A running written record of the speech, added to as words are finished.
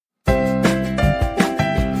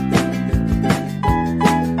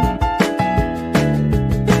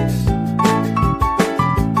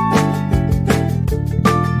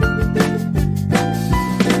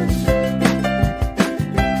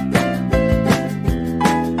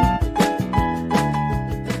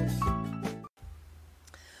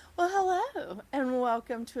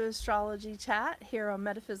welcome to Astrology Chat here on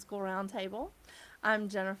Metaphysical Roundtable. I'm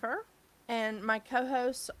Jennifer, and my co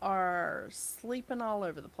hosts are sleeping all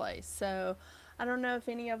over the place. So I don't know if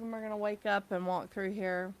any of them are going to wake up and walk through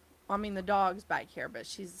here. I mean, the dog's back here, but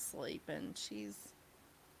she's asleep and she's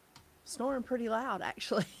snoring pretty loud,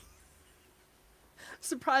 actually.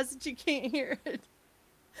 Surprised that you can't hear it.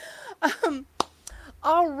 Um,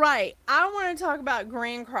 all right, I want to talk about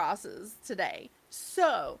Grand Crosses today.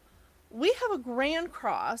 So, we have a Grand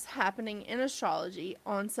Cross happening in astrology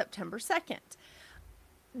on September 2nd.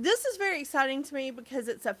 This is very exciting to me because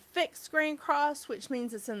it's a fixed Grand Cross, which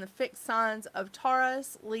means it's in the fixed signs of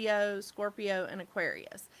Taurus, Leo, Scorpio, and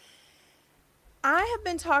Aquarius. I have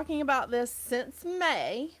been talking about this since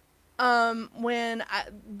May,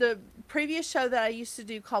 the previous show that I used to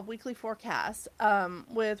do called Weekly Forecast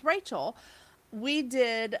with Rachel,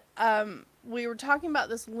 we were talking about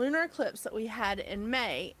this lunar eclipse that we had in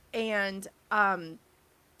May and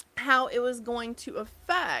how it was going to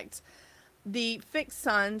affect the fixed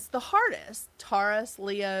signs the hardest: Taurus,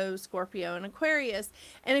 Leo, Scorpio, and Aquarius.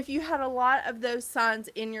 And if you had a lot of those signs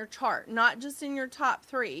in your chart, not just in your top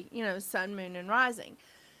three, sun, moon, and rising.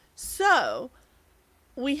 So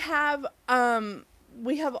we have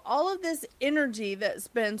all of this energy that's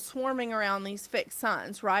been swarming around these fixed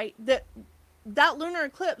signs, right? That lunar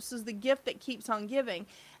eclipse is the gift that keeps on giving.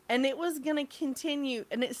 And it was going to continue,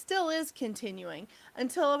 and it still is continuing,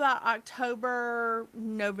 until about October,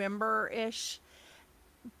 November-ish.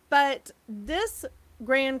 But this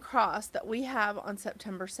Grand Cross that we have on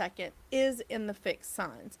September 2nd is in the fixed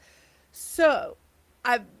signs. So,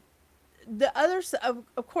 of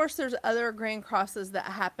course, there's other Grand Crosses that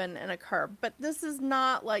happen and occur, but this is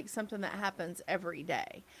not like something that happens every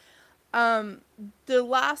day. The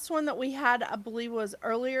last one that we had, I believe, was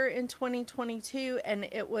earlier in 2022, and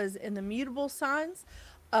it was in the mutable signs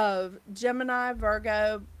of Gemini,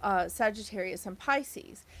 Virgo, Sagittarius, and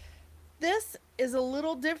Pisces. This is a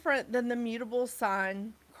little different than the mutable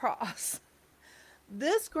sign cross.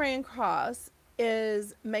 This Grand Cross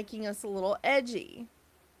is making us a little edgy.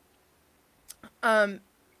 Because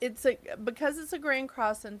it's a Grand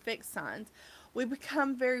Cross and fixed signs, we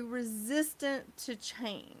become very resistant to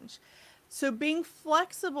change. So being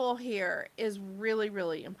flexible here is really,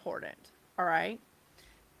 really important. All right.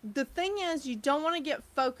 The thing is, you don't want to get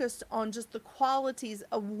focused on just the qualities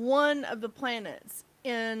of one of the planets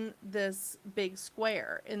in this big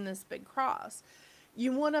square, in this big cross.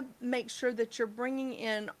 You want to make sure that you're bringing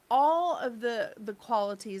in all of the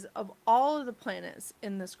qualities of all of the planets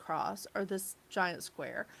in this cross or this giant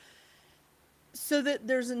square, so that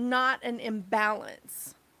there's not an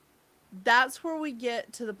imbalance. That's where we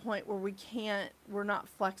get to the point where we're not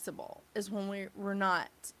flexible, is when we're not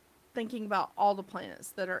thinking about all the planets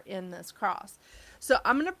that are in this cross. So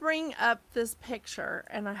I'm going to bring up this picture,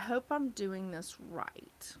 and I hope I'm doing this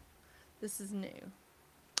right. This is new.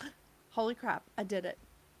 Holy crap, I did it.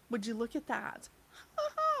 Would you look at that?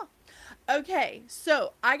 Okay,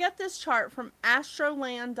 so I got this chart from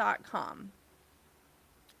astroland.com.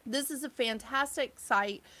 This is a fantastic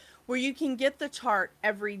site where you can get the chart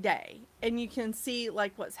every day and you can see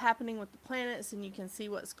like what's happening with the planets and you can see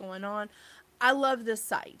what's going on. I love this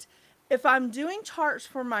site. If I'm doing charts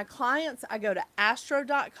for my clients, I go to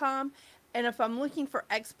astro.com, and if I'm looking for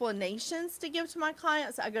explanations to give to my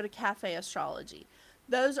clients, I go to Cafe Astrology.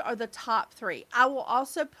 Those are the top three. I will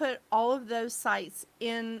also put all of those sites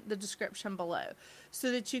in the description below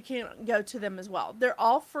so that you can go to them as well. They're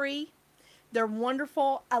all free. They're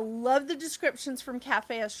wonderful. I love the descriptions from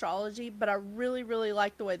Cafe Astrology, but I really, really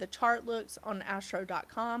like the way the chart looks on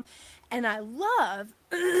astro.com. And I love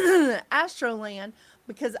Astroland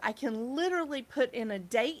because I can literally put in a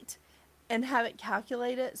date and have it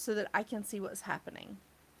calculate it so that I can see what's happening.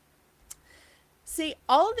 See,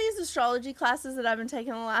 all of these astrology classes that I've been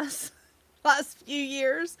taking the last few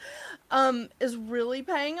years is really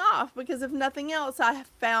paying off, because if nothing else, I have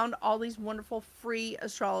found all these wonderful free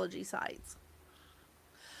astrology sites.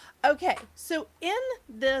 Okay, so in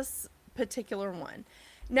this particular one,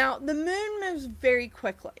 now the moon moves very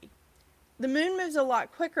quickly. The moon moves a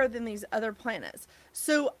lot quicker than these other planets.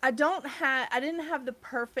 So I didn't have the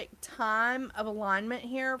perfect time of alignment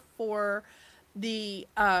here for the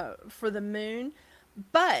moon,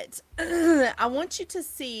 but I want you to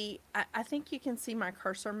see, I think you can see my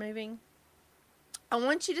cursor moving. I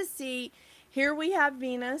want you to see, here we have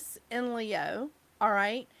Venus in Leo, all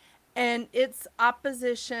right, and its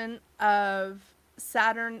opposition of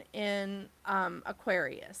Saturn in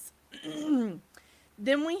Aquarius.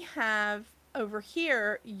 Then we have over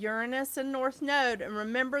here Uranus and North Node, and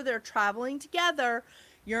remember, they're traveling together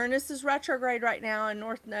Uranus is retrograde right now, and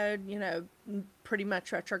North Node, pretty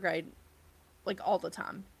much retrograde like all the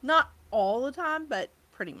time. Not all the time, but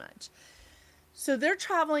pretty much. So they're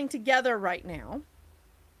traveling together right now.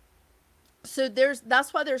 So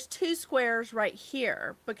that's why there's two squares right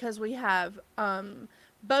here, because we have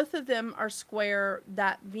both of them are square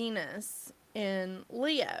that Venus in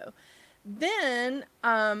Leo. Then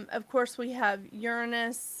of course we have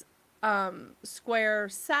Uranus square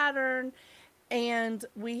Saturn, and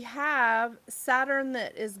we have Saturn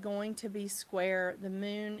that is going to be square the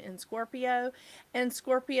moon in Scorpio. And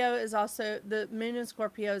Scorpio is also, the moon in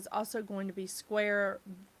Scorpio is also going to be square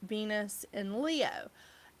Venus in Leo.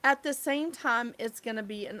 At the same time, it's going to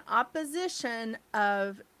be an opposition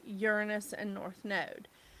of Uranus and North Node.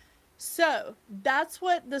 So that's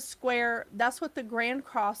what the Grand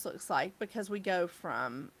Cross looks like, because we go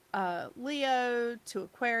from Leo to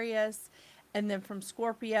Aquarius, and then from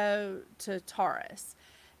Scorpio to Taurus.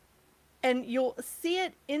 And you'll see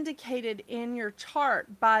it indicated in your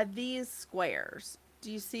chart by these squares.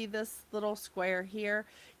 Do you see this little square here?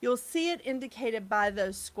 You'll see it indicated by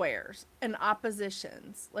those squares and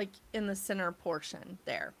oppositions, like in the center portion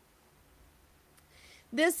there.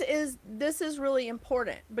 This is really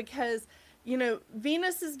important because,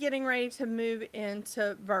 Venus is getting ready to move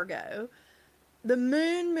into Virgo. The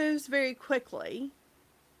moon moves very quickly,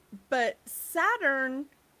 but Saturn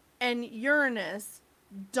and Uranus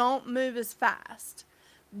don't move as fast.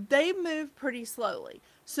 They move pretty slowly.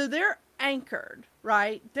 So they're anchored,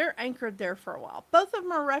 right? They're anchored there for a while. Both of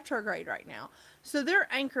them are retrograde right now. So they're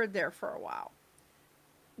anchored there for a while.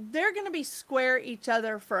 They're going to be square each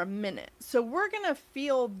other for a minute. So we're going to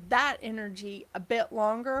feel that energy a bit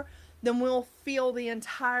longer than we'll feel the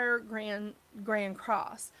entire Grand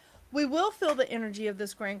Cross. We will feel the energy of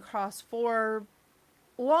this Grand Cross for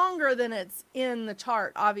longer than it's in the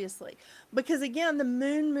chart, obviously, because again, the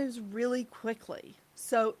moon moves really quickly.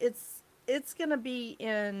 So it's going to be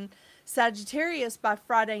in Sagittarius by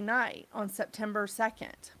Friday night on September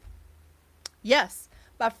 2nd. Yes,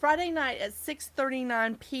 by Friday night at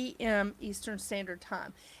 6:39 p.m. Eastern Standard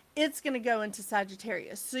Time, it's going to go into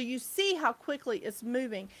Sagittarius. So you see how quickly it's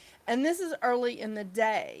moving. And this is early in the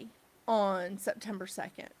day on September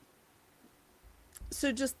 2nd.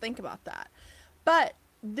 So just think about that. But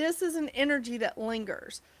this is an energy that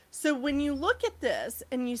lingers. So when you look at this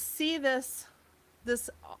and you see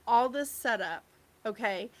all this setup,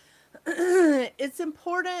 okay, it's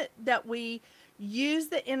important that we use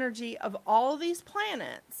the energy of all these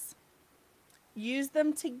planets, use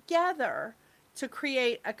them together to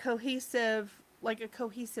create a cohesive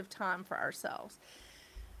time for ourselves.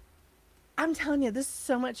 I'm telling you, this is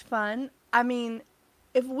so much fun. I mean,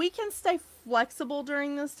 if we can stay flexible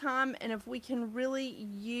during this time, and if we can really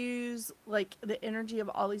use like the energy of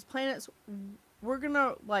all these planets, we're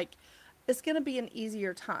gonna it's gonna be an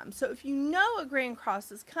easier time. So if you know a Grand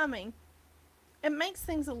Cross is coming, it makes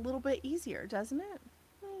things a little bit easier, doesn't it?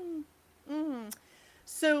 Mm-hmm.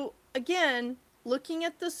 So again, looking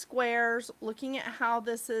at the squares, looking at how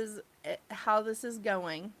this is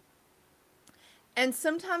going. And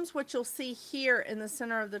sometimes what you'll see here in the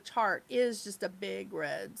center of the chart is just a big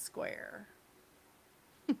red square.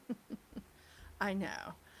 I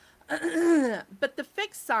know. But the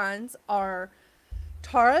fixed signs are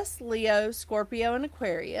Taurus, Leo, Scorpio, and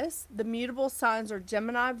Aquarius. The mutable signs are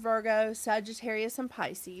Gemini, Virgo, Sagittarius, and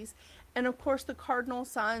Pisces. And of course, the cardinal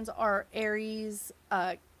signs are Aries,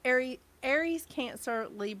 Cancer,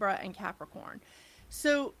 Libra, and Capricorn.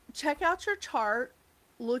 So check out your chart.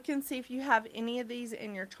 Look and see if you have any of these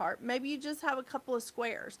in your chart. Maybe you just have a couple of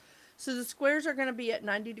squares. So the squares are going to be at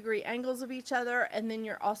 90-degree angles of each other, and then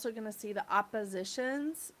you're also going to see the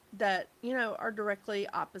oppositions that, are directly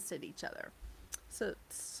opposite each other. So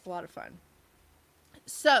it's a lot of fun.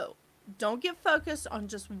 So don't get focused on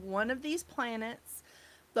just one of these planets,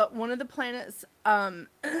 but one of the planets'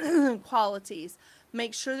 qualities.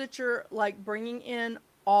 Make sure that you're bringing in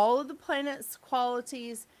all of the planets'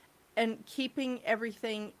 qualities and keeping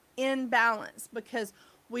everything in balance, because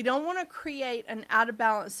we don't want to create an out of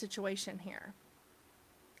balance situation here.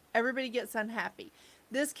 Everybody gets unhappy.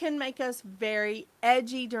 This can make us very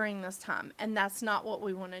edgy during this time, and that's not what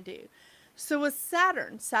we want to do. So with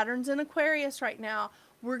Saturn's in Aquarius right now,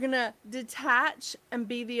 we're going to detach and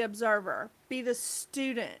be the observer, be the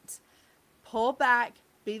student. Pull back,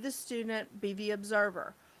 be the student, be the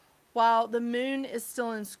observer. While the moon is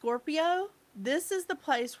still in Scorpio, this is the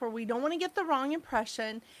place where we don't want to get the wrong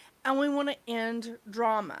impression, and we want to end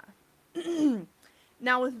drama.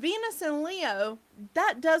 Now with Venus and Leo,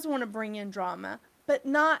 that does want to bring in drama, but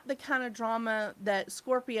not the kind of drama that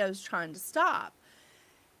Scorpio is trying to stop.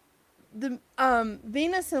 The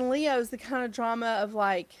Venus and Leo is the kind of drama of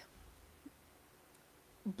like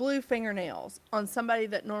blue fingernails on somebody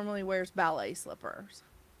that normally wears ballet slippers.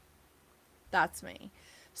 That's me.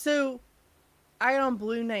 So I got on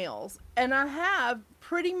blue nails, and I have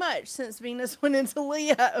pretty much since Venus went into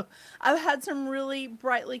Leo. I've had some really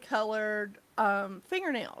brightly colored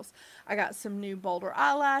fingernails. I got some new bolder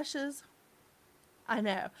eyelashes. I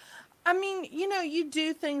know. I mean, you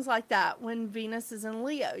do things like that when Venus is in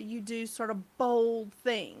Leo. You do sort of bold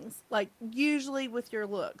things, like usually with your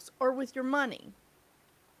looks or with your money.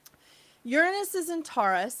 Uranus is in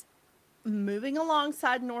Taurus, moving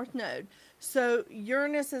alongside North Node. So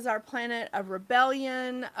Uranus is our planet of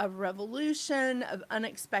rebellion, of revolution, of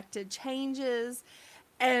unexpected changes,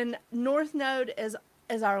 and North Node is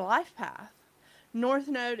our life path. North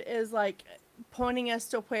Node is like pointing us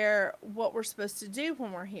to where what we're supposed to do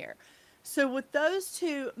when we're here. So with those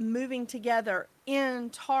two moving together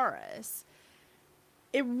in Taurus,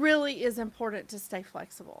 it really is important to stay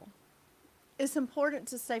flexible. It's important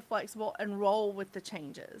to stay flexible and roll with the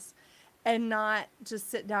changes and not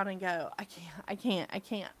just sit down and go, I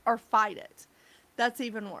can't, or fight it. That's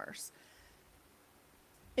even worse.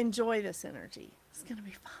 Enjoy this energy. It's going to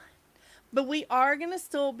be fine. But we are going to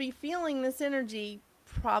still be feeling this energy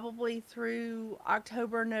probably through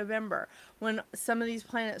October, November, when some of these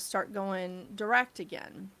planets start going direct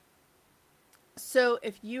again. So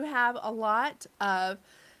if you have a lot of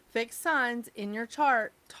fixed signs in your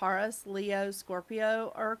chart, Taurus, Leo,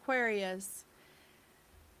 Scorpio, or Aquarius,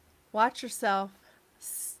 watch yourself.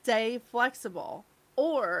 Stay flexible,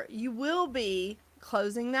 or you will be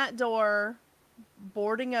closing that door,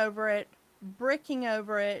 boarding over it, bricking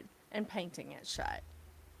over it, and painting it shut.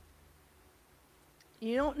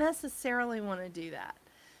 You don't necessarily want to do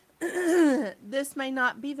that. This may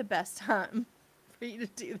not be the best time for you to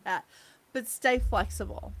do that, but stay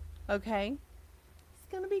flexible, okay? It's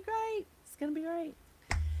going to be great. It's going to be great.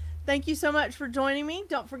 Thank you so much for joining me.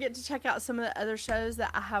 Don't forget to check out some of the other shows that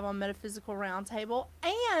I have on Metaphysical Roundtable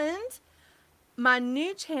and my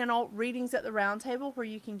new channel, Readings at the Roundtable, where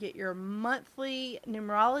you can get your monthly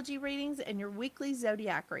numerology readings and your weekly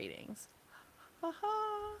zodiac readings.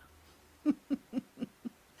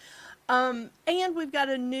 And we've got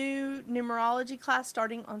a new numerology class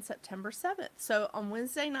starting on September 7th. So on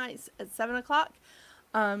Wednesday nights at 7 o'clock,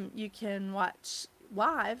 you can watch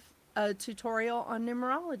live a tutorial on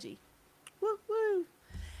numerology. Woo woo.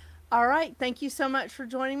 All right. Thank you so much for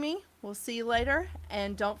joining me. We'll see you later.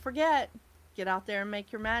 And don't forget, get out there and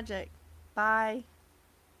make your magic. Bye.